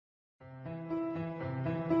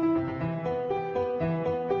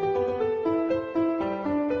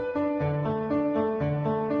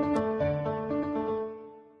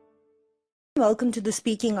welcome to the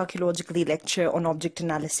Speaking Archaeologically lecture on object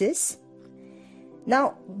analysis.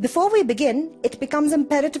 Now, before we begin, it becomes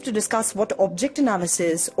imperative to discuss what object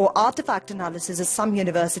analysis or artifact analysis, as some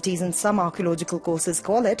universities and some archaeological courses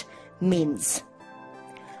call it, means.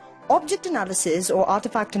 Object analysis or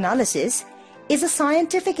artifact analysis is a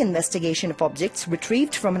scientific investigation of objects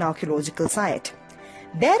retrieved from an archaeological site.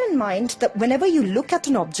 Bear in mind that whenever you look at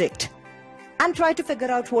an object and try to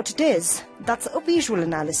figure out what it is, that's a visual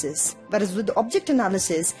analysis. Whereas with object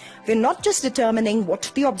analysis, we're not just determining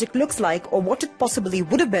what the object looks like or what it possibly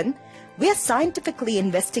would have been, we are scientifically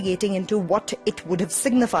investigating into what it would have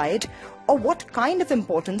signified or what kind of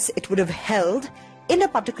importance it would have held in a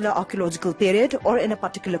particular archaeological period or in a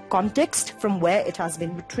particular context from where it has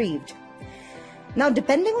been retrieved. Now,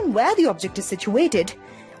 depending on where the object is situated,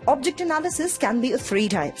 object analysis can be of three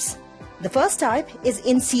types. The first type is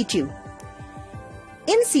in situ.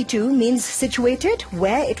 In situ means situated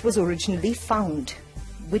where it was originally found,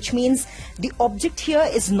 which means the object here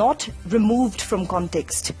is not removed from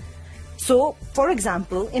context. So, for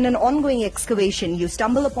example, in an ongoing excavation, you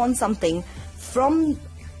stumble upon something from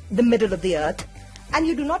the middle of the earth and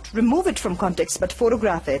you do not remove it from context but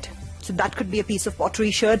photograph it. So that could be a piece of pottery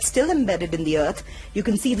sherd still embedded in the earth. You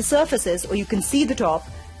can see the surfaces or you can see the top.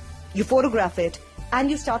 You photograph it and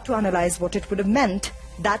you start to analyze what it would have meant.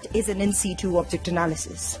 That is an in situ object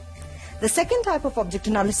analysis. The second type of object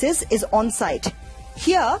analysis is on-site.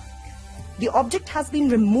 Here, the object has been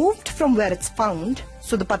removed from where it's found,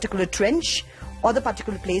 so the particular trench or the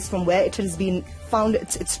particular place from where it has been found,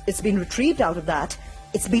 it's been retrieved out of that,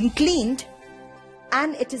 it's been cleaned,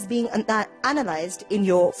 and it is being analyzed in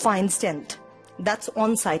your find tent. That's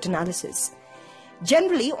on-site analysis.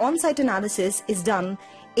 Generally, on-site analysis is done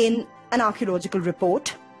in an archaeological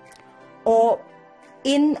report or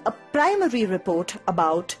in a primary report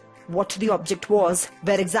about what the object was,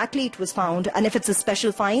 where exactly it was found, and if it's a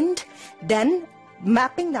special find, then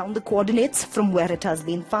mapping down the coordinates from where it has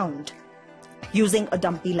been found using a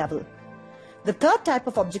dumpy level. The third type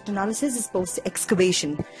of object analysis is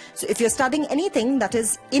post-excavation. So if you're studying anything that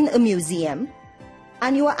is in a museum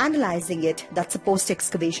and you are analyzing it, that's a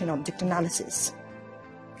post-excavation object analysis.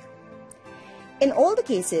 In all the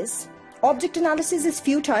cases, object analysis is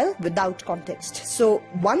futile without context. So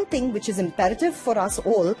one thing which is imperative for us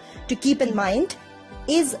all to keep in mind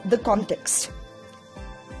is the context.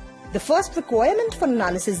 The first requirement for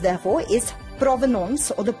analysis, therefore, is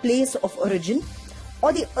provenance, or the place of origin,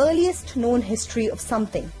 or the earliest known history of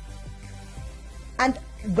something. And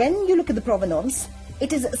when you look at the provenance,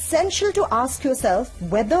 it is essential to ask yourself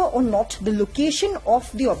whether or not the location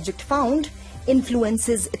of the object found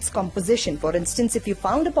influences its composition. For instance, if you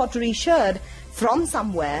found a pottery sherd from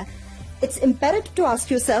somewhere, it's imperative to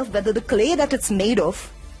ask yourself whether the clay that it's made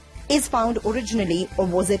of is found originally or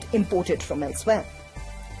was it imported from elsewhere.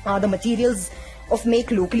 Are the materials of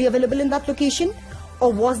make locally available in that location,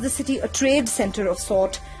 or was the city a trade center of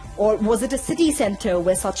sort, or was it a city center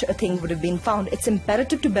where such a thing would have been found? It's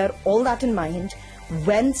imperative to bear all that in mind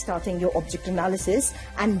when starting your object analysis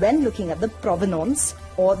and when looking at the provenance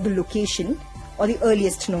or the location or the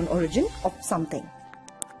earliest known origin of something.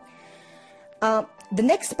 The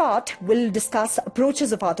next part will discuss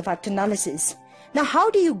approaches of artifact analysis. Now, how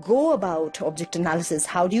do you go about object analysis?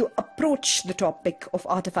 How do you approach the topic of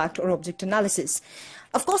artifact or object analysis?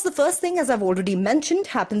 Of course, the first thing, as I've already mentioned,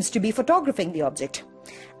 happens to be photographing the object.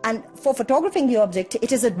 And for photographing the object,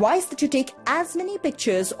 it is advised that you take as many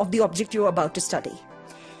pictures of the object you're about to study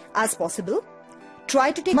as possible.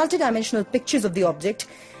 Try to take multidimensional pictures of the object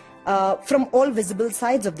from all visible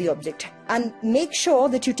sides of the object, and make sure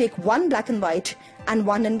that you take one black and white and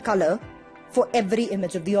one in color for every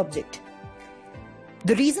image of the object.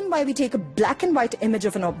 The reason why we take a black and white image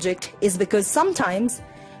of an object is because sometimes,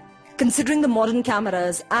 considering the modern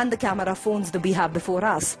cameras and the camera phones that we have before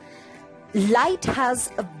us, light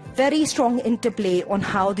has a very strong interplay on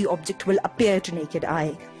how the object will appear to naked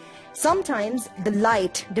eye. Sometimes the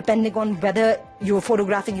light, depending on whether you're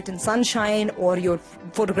photographing it in sunshine or you're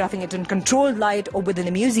photographing it in controlled light or within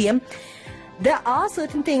a museum, there are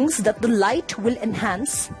certain things that the light will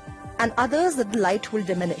enhance and others that the light will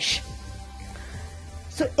diminish.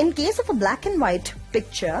 So in case of a black and white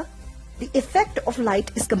picture, the effect of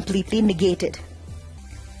light is completely negated.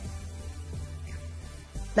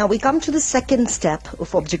 Now we come to the second step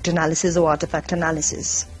of object analysis or artifact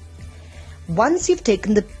analysis. Once you've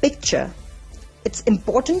taken the picture, it's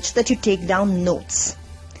important that you take down notes.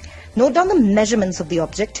 Note down the measurements of the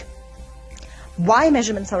object. Why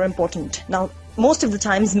measurements are important? Now, most of the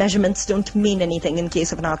times measurements don't mean anything in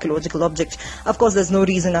case of an archaeological object. Of course, there's no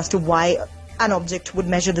reason as to why an object would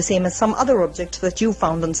measure the same as some other object that you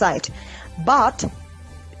found on site. But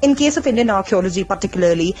in case of Indian archaeology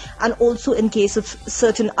particularly, and also in case of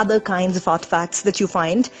certain other kinds of artifacts that you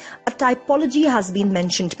find, a typology has been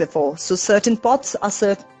mentioned before. So certain pots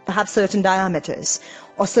have certain diameters,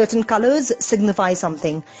 or certain colors signify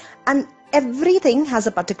something, and everything has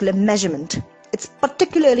a particular measurement. It's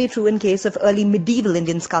particularly true in case of early medieval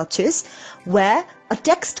Indian sculptures, where a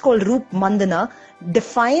text called Roop Mandana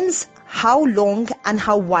defines how long and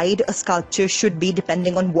how wide a sculpture should be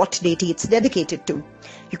depending on what deity it's dedicated to.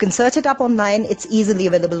 You can search it up online. It's easily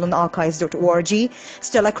available on archives.org.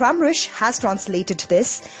 Stella Kramrisch has translated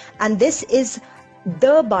this, and this is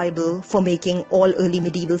the Bible for making all early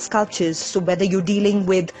medieval sculptures. So whether you're dealing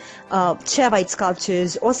with chair-white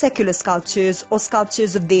sculptures or secular sculptures or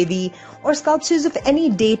sculptures of Devi or sculptures of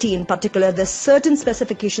any deity in particular, there's certain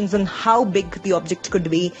specifications on how big the object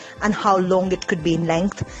could be and how long it could be in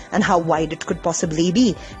length and how wide it could possibly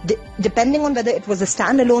be. Depending on whether it was a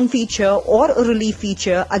standalone feature or a relief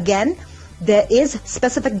feature, again, there is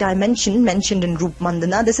specific dimension mentioned in Roop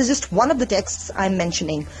Mandana. This is just one of the texts I'm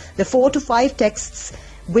mentioning. There are 4 to 5 texts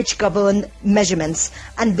which govern measurements,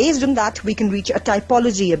 and based on that we can reach a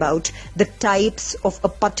typology about the types of a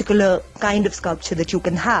particular kind of sculpture that you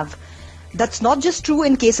can have. That's not just true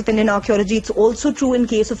in case of Indian archaeology, it's also true in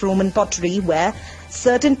case of Roman pottery, where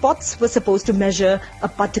certain pots were supposed to measure a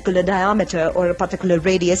particular diameter or a particular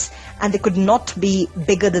radius, and they could not be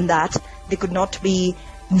bigger than that, they could not be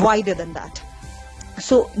wider than that.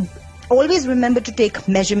 So always remember to take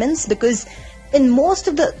measurements, because in most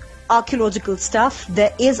of the archaeological stuff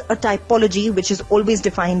there is a typology which is always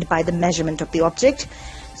defined by the measurement of the object.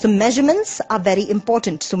 So measurements are very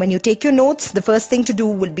important. So when you take your notes, the first thing to do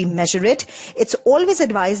will be measure it. It's always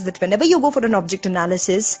advised that whenever you go for an object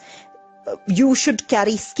analysis, you should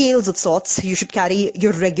carry scales of sorts. You should carry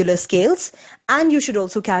your regular scales, and you should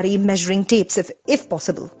also carry measuring tapes if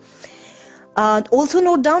possible. Also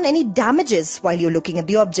note down any damages while you're looking at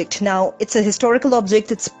the object. Now, it's a historical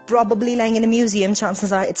object, it's probably lying in a museum,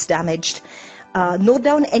 chances are it's damaged. Note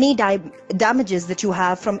down any damages that you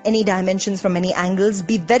have from any dimensions, from any angles.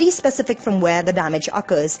 Be very specific from where the damage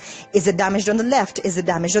occurs. Is it damaged on the left? Is it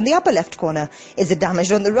damaged on the upper left corner? Is it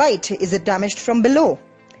damaged on the right? Is it damaged from below?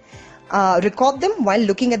 Record them while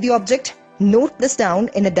looking at the object. Note this down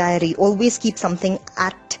in a diary. Always keep something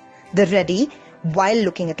at the ready while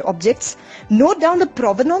looking at objects. Note down the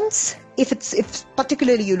provenance. If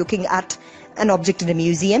particularly you're looking at an object in a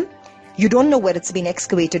museum, you don't know where it's been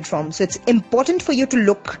excavated from. So it's important for you to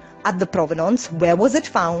look at the provenance. Where was it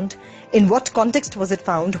found? In what context was it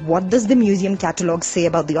found? What does the museum catalogue say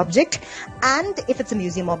about the object? And if it's a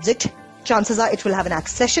museum object, chances are it will have an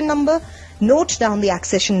accession number. Note down the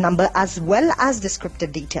accession number as well as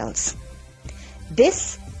descriptive details.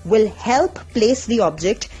 This will help place the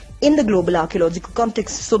object in the global archaeological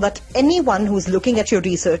context, so that anyone who's looking at your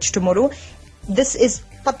research tomorrow, this is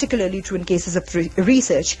particularly true in cases of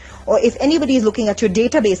research, or if anybody is looking at your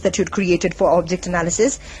database that you'd created for object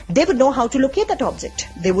analysis, they would know how to locate that object.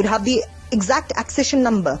 They would have the exact accession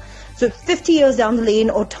number. So 50 years down the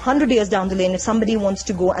lane or 100 years down the lane, if somebody wants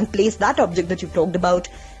to go and place that object that you've talked about,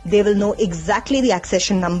 they will know exactly the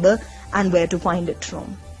accession number and where to find it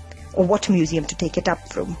from, or what museum to take it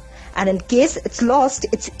up from. And in case it's lost,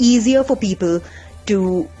 it's easier for people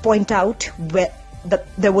to point out where that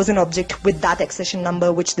there was an object with that accession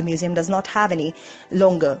number which the museum does not have any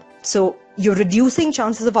longer. So you're reducing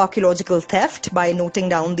chances of archaeological theft by noting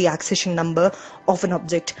down the accession number of an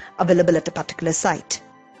object available at a particular site.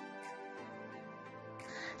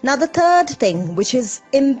 Now the third thing, which is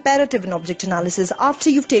imperative in object analysis, after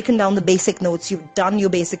you've taken down the basic notes, you've done your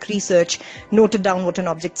basic research, noted down what an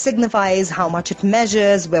object signifies, how much it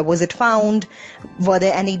measures, where was it found, were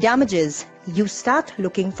there any damages, you start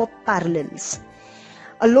looking for parallels.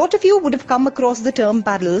 A lot of you would have come across the term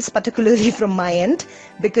parallels, particularly from my end,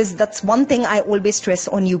 because that's one thing I always stress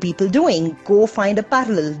on you people doing. Go find a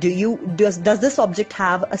parallel. Does this object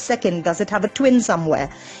have a second? Does it have a twin somewhere?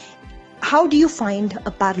 How do you find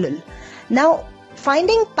a parallel? Now,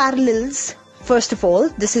 finding parallels, first of all,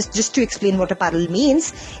 this is just to explain what a parallel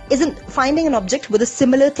means, isn't finding an object with a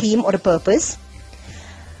similar theme or a purpose.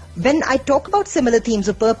 When I talk about similar themes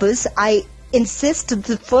or purpose, I insist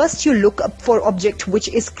that first you look up for object which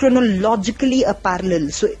is chronologically a parallel.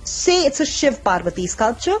 So say it's a Shiv Parvati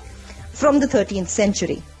sculpture from the 13th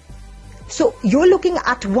century. So you're looking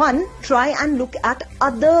at one, try and look at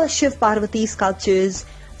other Shiv Parvati sculptures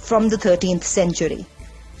from the 13th century.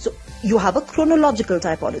 So you have a chronological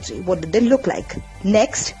typology. What did they look like?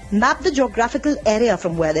 Next, map the geographical area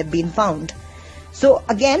from where they've been found. So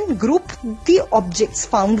again, group the objects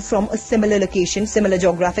found from a similar location, similar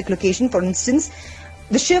geographic location. For instance,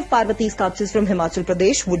 The Shiv Parvati sculptures from Himachal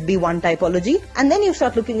Pradesh would be one typology, and then you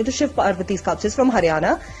start looking into Shiv Parvati sculptures from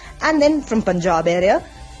Haryana, and then from Punjab area,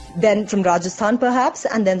 then from Rajasthan perhaps,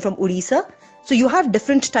 and then from Odisha. So you have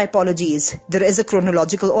different typologies. There is a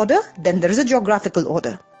chronological order, then there is a geographical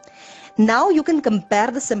order. Now you can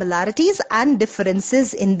compare the similarities and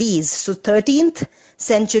differences in these. So 13th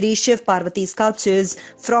century Shiv Parvati sculptures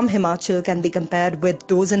from Himachal can be compared with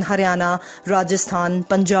those in Haryana, Rajasthan,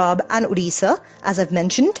 Punjab and Odisha, as I've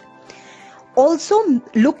mentioned. Also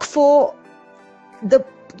look for the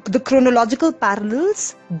chronological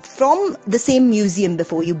parallels from the same museum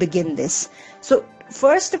before you begin this. So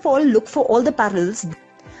first of all, look for all the parallels.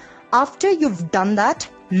 After you've done that,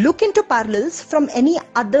 look into parallels from any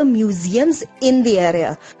other museums in the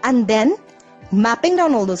area, and then mapping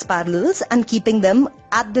down all those parallels and keeping them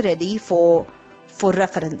at the ready for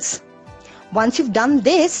reference. Once you've done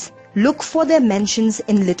this, look for their mentions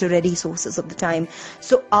in literary sources of the time.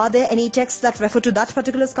 So are there any texts that refer to that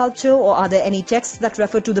particular sculpture, or are there any texts that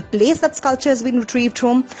refer to the place that sculpture has been retrieved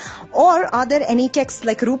from, or are there any texts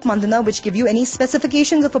like Roop Mandana which give you any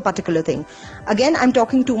specifications of a particular thing? Again, I'm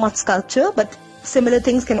talking too much sculpture, but similar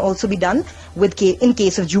things can also be done in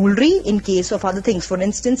case of jewelry, in case of other things. For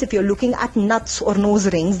instance, if you're looking at nuts or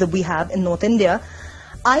nose rings that we have in North India,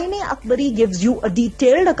 Aine-Akbari gives you a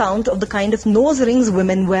detailed account of the kind of nose rings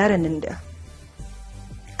women wear in India.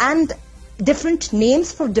 And different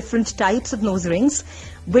names for different types of nose rings,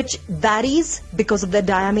 which varies because of their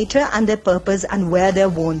diameter and their purpose and where they're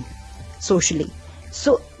worn socially.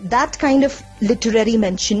 So that kind of literary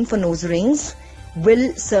mention for nose rings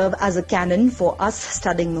will serve as a canon for us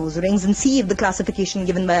studying nose rings, and see if the classification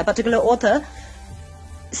given by a particular author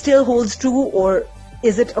still holds true, or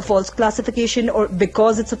is it a false classification, or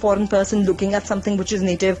because it's a foreign person looking at something which is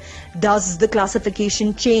native, does the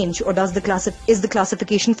classification change, or is the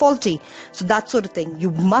classification faulty? So that sort of thing.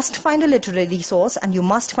 You must find a literary source, and you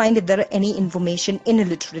must find if there are any information in a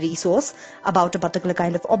literary source about a particular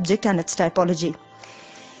kind of object and its typology.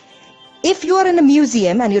 If you are in a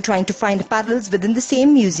museum and you're trying to find parallels within the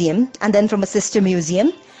same museum and then from a sister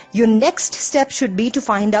museum, your next step should be to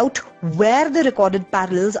find out where the recorded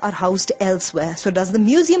parallels are housed elsewhere. So does the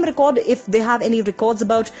museum record, if they have any records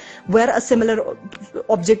about where a similar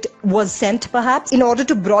object was sent perhaps? In order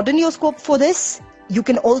to broaden your scope for this, you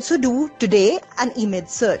can also do today an image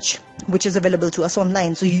search, which is available to us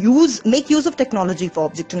online. So make use of technology for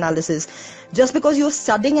object analysis. Just because you're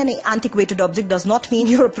studying an antiquated object does not mean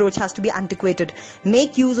your approach has to be antiquated.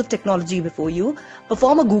 Make use of technology before you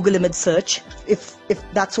perform a Google image search, if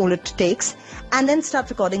that's all it takes, and then start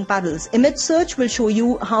recording parallels. Image search will show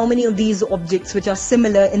you how many of these objects which are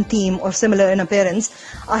similar in theme or similar in appearance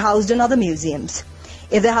are housed in other museums.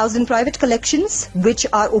 If they're housed in private collections, which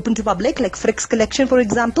are open to public, like Frick's collection, for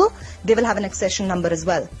example, they will have an accession number as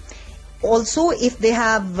well. Also, if they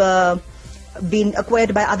have been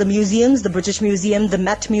acquired by other museums, the British Museum, the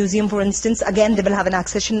Met Museum, for instance, again, they will have an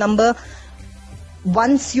accession number.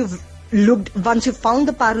 Once you've found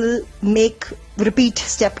the parallel, repeat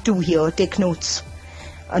step 2 here, take notes.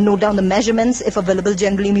 Note down the measurements. If available,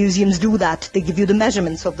 generally museums do that. They give you the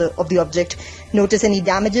measurements of the object. Notice any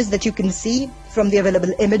damages that you can see from the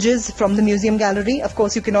available images from the museum gallery. Of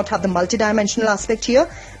course, you cannot have the multidimensional aspect here,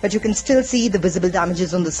 but you can still see the visible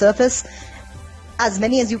damages on the surface. As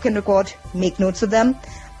many as you can record, make notes of them,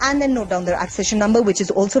 and then note down their accession number, which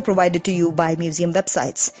is also provided to you by museum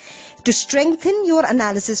websites. To strengthen your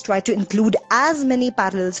analysis, try to include as many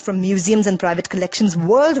parallels from museums and private collections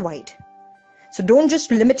worldwide. So don't just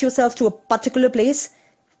limit yourself to a particular place.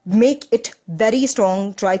 Make it very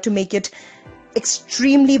strong. Try to make it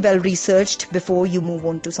extremely well researched before you move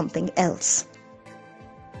on to something else.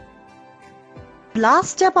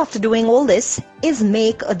 Last step after doing all this is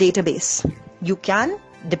make a database. You can,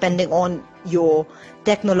 depending on your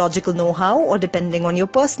technological know-how or depending on your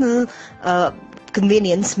personal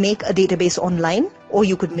convenience, make a database online, or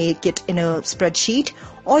you could make it in a spreadsheet,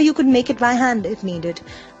 or you could make it by hand if needed,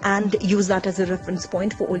 and use that as a reference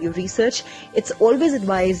point for all your research. It's always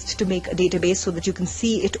advised to make a database so that you can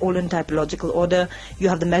see it all in typological order. You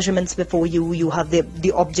have the measurements before you, you have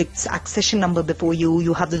the object's accession number before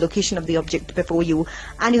you have the location of the object before you,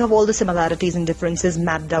 and you have all the similarities and differences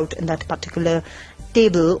mapped out in that particular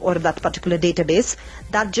table or that particular database.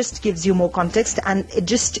 That just gives you more context, and it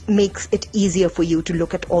just makes it easier for you to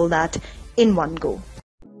look at all that in one go.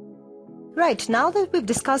 Right, now that we've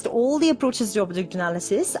discussed all the approaches to object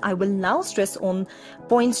analysis, I will now stress on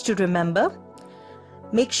points to remember.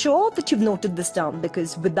 Make sure that you've noted this down,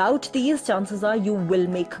 because without these, chances are you will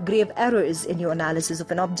make grave errors in your analysis of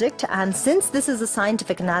an object. And since this is a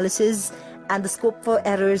scientific analysis and the scope for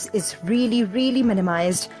errors is really, really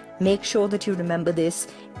minimized. Make sure that you remember this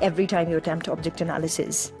every time you attempt object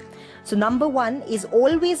analysis. So number one is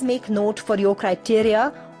always make note for your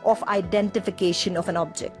criteria of identification of an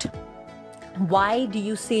object. Why do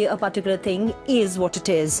you say a particular thing is what it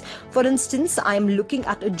is? For instance, I'm looking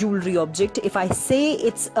at a jewelry object. If I say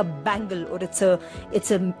it's a bangle or it's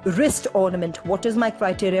a wrist ornament, what is my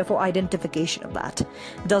criteria for identification of that?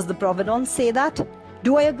 Does the provenance say that?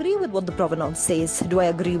 Do I agree with what the provenance says? Do I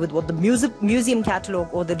agree with what the museum catalogue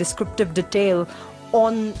or the descriptive detail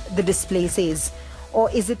on the display says? Or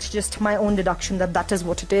is it just my own deduction that that is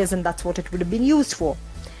what it is and that's what it would have been used for?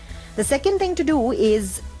 The second thing to do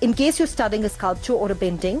is, in case you're studying a sculpture or a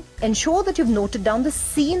painting, ensure that you've noted down the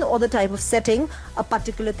scene or the type of setting a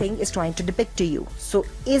particular thing is trying to depict to you. So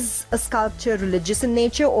is a sculpture religious in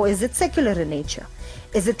nature or is it secular in nature?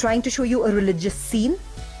 Is it trying to show you a religious scene?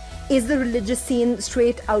 Is the religious scene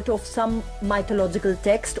straight out of some mythological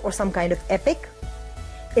text or some kind of epic?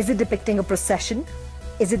 Is it depicting a procession?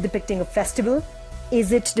 Is it depicting a festival?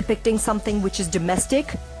 Is it depicting something which is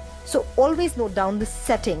domestic? So always note down the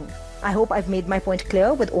setting. I hope I've made my point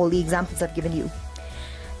clear with all the examples I've given you.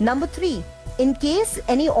 Number three, in case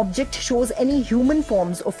any object shows any human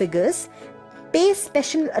forms or figures, pay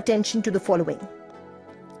special attention to the following.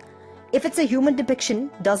 If it's a human depiction,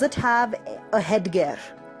 does it have a headgear?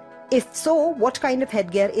 If so, what kind of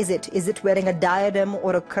headgear is it? Is it wearing a diadem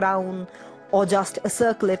or a crown or just a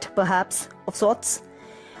circlet perhaps of sorts?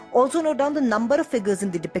 Also note down the number of figures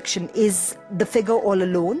in the depiction. Is the figure all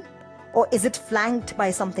alone? Or is it flanked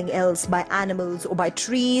by something else, by animals or by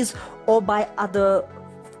trees or by other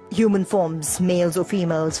human forms, males or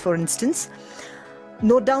females, for instance?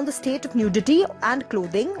 Note down the state of nudity and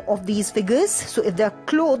clothing of these figures. So if they're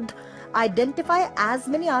clothed, identify as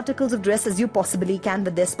many articles of dress as you possibly can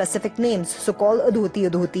with their specific names. So call a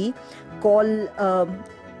dhoti, call a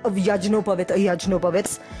yajnopavit, a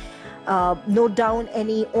yajnopavits. Note down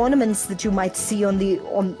any ornaments that you might see on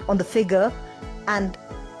the figure and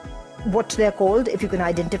what they're called. If you can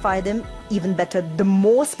identify them, even better. The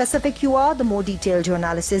more specific you are, the more detailed your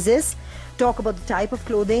analysis is. Talk about the type of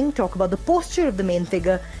clothing, talk about the posture of the main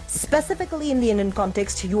figure. Specifically in the Indian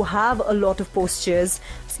context, you have a lot of postures.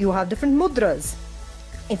 You have different mudras.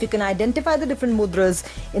 If you can identify the different mudras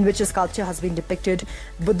in which a sculpture has been depicted,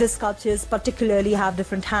 Buddhist sculptures particularly have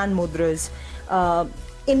different hand mudras.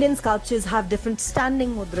 Indian sculptures have different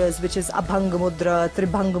standing mudras, which is Abhanga mudra,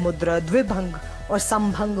 Tribhanga mudra, Dvibhang or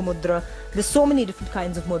Sambhanga mudra. There's so many different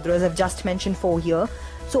kinds of mudras. I've just mentioned 4 here.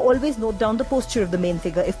 So always note down the posture of the main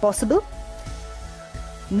figure if possible.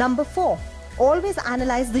 Number 4, always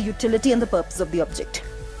analyze the utility and the purpose of the object.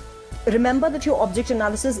 Remember that your object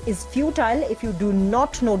analysis is futile if you do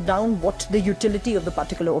not note down what the utility of the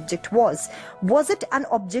particular object was. Was it an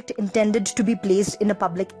object intended to be placed in a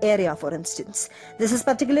public area, for instance? This is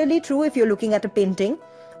particularly true if you're looking at a painting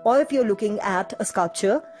or if you're looking at a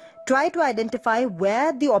sculpture. Try to identify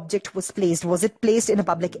where the object was placed. Was it placed in a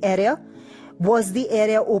public area? Was the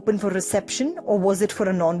area open for reception or was it for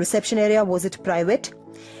a non-reception area? Was it private?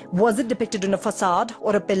 Was it depicted on a facade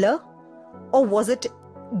or a pillar? Or was it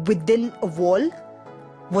within a wall?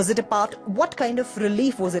 Was it a part? What kind of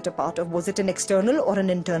relief was it a part of? Was it an external or an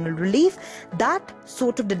internal relief? That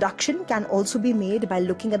sort of deduction can also be made by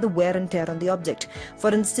looking at the wear and tear on the object.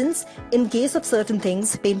 For instance, in case of certain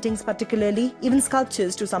things, paintings particularly, even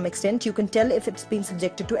sculptures to some extent, you can tell if it's been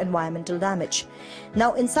subjected to environmental damage.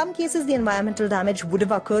 Now, in some cases, the environmental damage would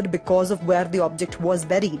have occurred because of where the object was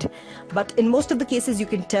buried. But in most of the cases, you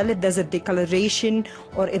can tell if there's a decoloration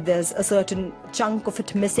or if there's a certain chunk of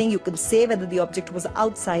it missing. You can say whether the object was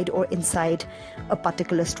outside or inside a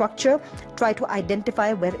particular structure. Try to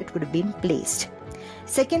identify where it would have been placed.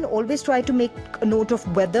 Second, always try to make a note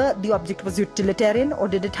of whether the object was utilitarian or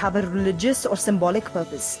did it have a religious or symbolic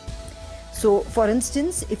purpose. So, for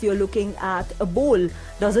instance, if you're looking at a bowl,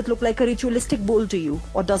 does it look like a ritualistic bowl to you?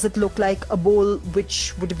 Or does it look like a bowl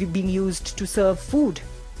which would have been used to serve food?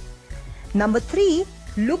 Number 3,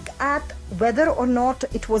 look at whether or not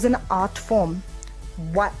it was an art form.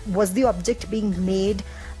 What was the object being made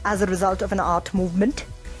as a result of an art movement?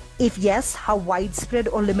 If yes, how widespread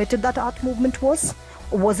or limited that art movement was?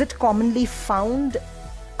 Or was it commonly found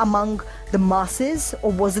among the masses,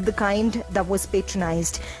 or was it the kind that was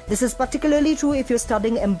patronized? This is particularly true if you're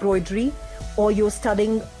studying embroidery or you're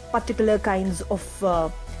studying particular kinds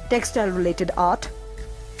of textile related art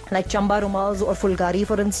like chamba rumals or fulgari,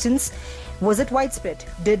 for instance. Was it widespread?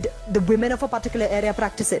 Did the women of a particular area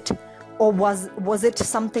practice it? Or was it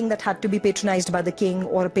something that had to be patronized by the king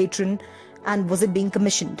or a patron, and was it being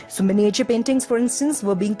commissioned? So miniature paintings, for instance,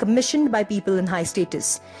 were being commissioned by people in high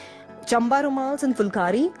status. Chamba rumals and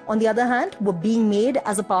fulkari, on the other hand, were being made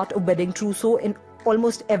as a part of wedding trousseau in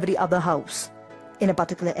almost every other house in a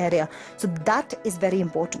particular area. So that is very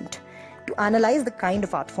important to analyze the kind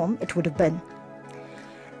of art form it would have been.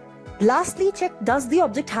 Lastly, check, does the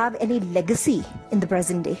object have any legacy in the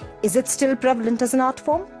present day? Is it still prevalent as an art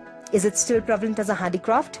form? Is it still prevalent as a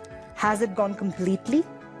handicraft? Has it gone completely?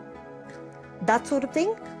 That sort of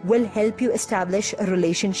thing will help you establish a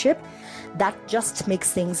relationship. That just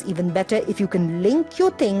makes things even better. If you can link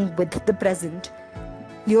your thing with the present,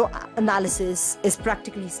 your analysis is,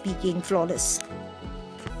 practically speaking, flawless.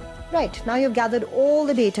 Right, now you've gathered all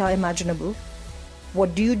the data imaginable.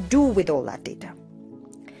 What do you do with all that data?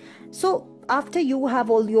 So after you have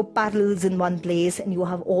all your parallels in one place and you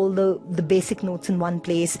have all the basic notes in one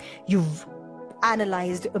place, you've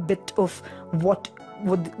analyzed a bit of what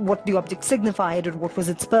the object signified or what was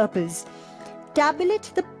its purpose.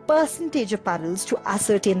 Tabulate the percentage of parallels to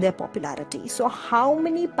ascertain their popularity. So how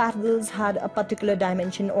many parallels had a particular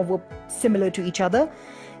dimension or were similar to each other?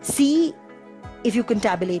 See if you can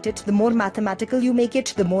tabulate it. The more mathematical you make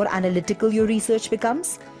it, the more analytical your research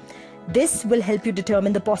becomes. This will help you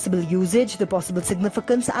determine the possible usage, the possible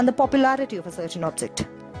significance, and the popularity of a certain object.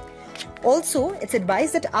 Also, it's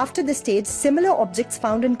advised that after this stage, similar objects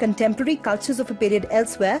found in contemporary cultures of a period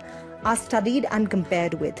elsewhere are studied and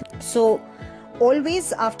compared with. So,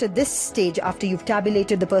 always after this stage, after you've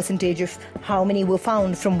tabulated the percentage of how many were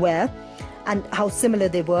found from where, and how similar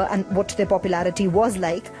they were and what their popularity was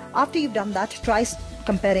like, after you've done that, try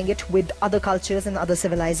comparing it with other cultures and other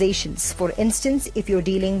civilizations. For instance, if you're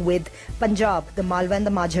dealing with Punjab, the Malwa and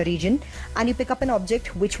the Majha region, and you pick up an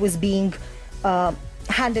object which was being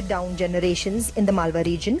handed down generations in the Malwa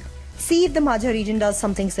region, see if the Majha region does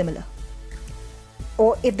something similar,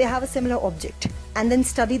 or if they have a similar object, and then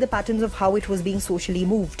study the patterns of how it was being socially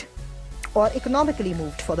moved or economically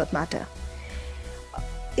moved, for that matter.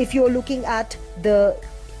 If you're looking at the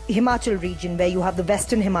Himachal region, where you have the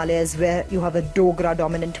Western Himalayas, where you have a Dogra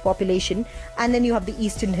dominant population, and then you have the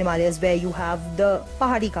Eastern Himalayas, where you have the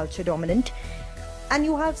Pahadi culture dominant, and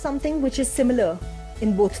you have something which is similar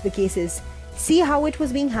in both the cases. See how it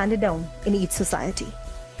was being handed down in each society.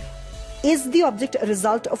 Is the object a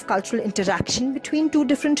result of cultural interaction between two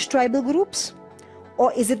different tribal groups?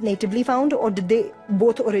 Or is it natively found, or did they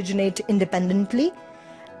both originate independently?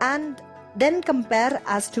 And then compare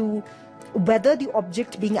as to whether the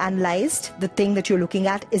object being analyzed, the thing that you're looking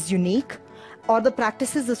at, is unique, or the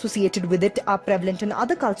practices associated with it are prevalent in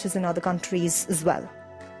other cultures in other countries as well.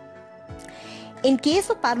 In case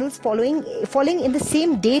of parallels falling in the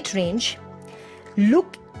same date range,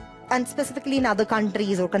 look, and specifically in other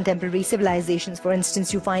countries or contemporary civilizations. For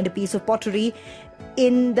instance, you find a piece of pottery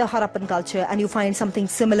in the Harappan culture and you find something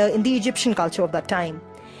similar in the Egyptian culture of that time.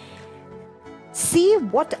 See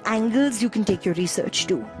what angles you can take your research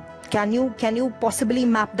to. Can you possibly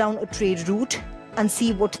map down a trade route and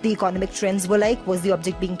see what the economic trends were like? Was the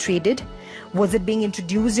object being traded? Was it being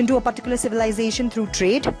introduced into a particular civilization through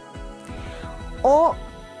trade? Or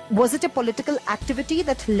was it a political activity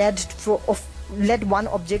that led one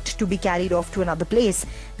object to be carried off to another place?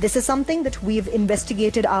 This is something that we've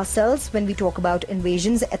investigated ourselves when we talk about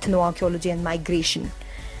invasions, ethnoarchaeology, and migration.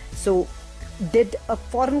 So, did a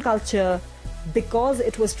foreign culture, because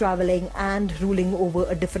it was traveling and ruling over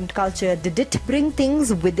a different culture, did it bring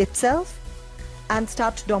things with itself and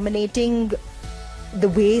start dominating the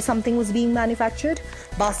way something was being manufactured?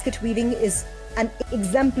 Basket weaving is an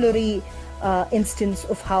exemplary instance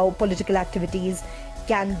of how political activities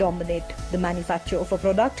can dominate the manufacture of a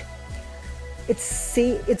product. It's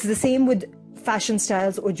the same with fashion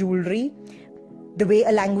styles or jewelry. The way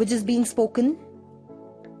a language is being spoken,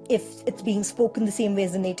 if it's being spoken the same way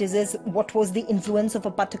as the natives is, what was the influence of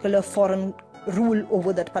a particular foreign rule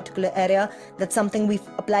over that particular area? That's something we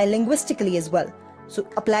apply linguistically as well. So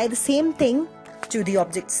apply the same thing to the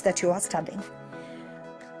objects that you are studying.